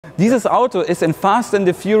Dieses Auto ist in Fast and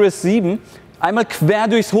the Furious 7 einmal quer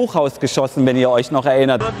durchs Hochhaus geschossen, wenn ihr euch noch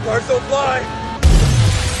erinnert.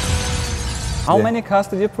 How many cars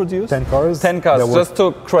did you produce? 10 cars. 10 cars, just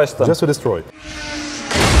to crash them. Just to destroy.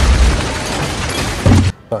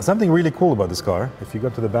 Something really cool about this car, if you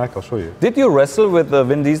go to the back, I'll show you. Did you wrestle with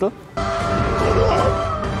Vin Diesel?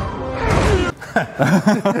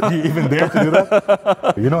 Do you even dare to do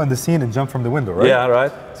that? You know, in the scene, it jumped from the window, right? Yeah, right.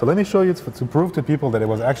 So let me show you to prove to people that it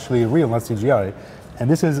was actually real, not CGI. And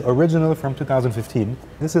this is original from 2015.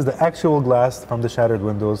 This is the actual glass from the shattered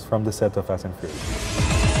windows from the set of Fast and Furious.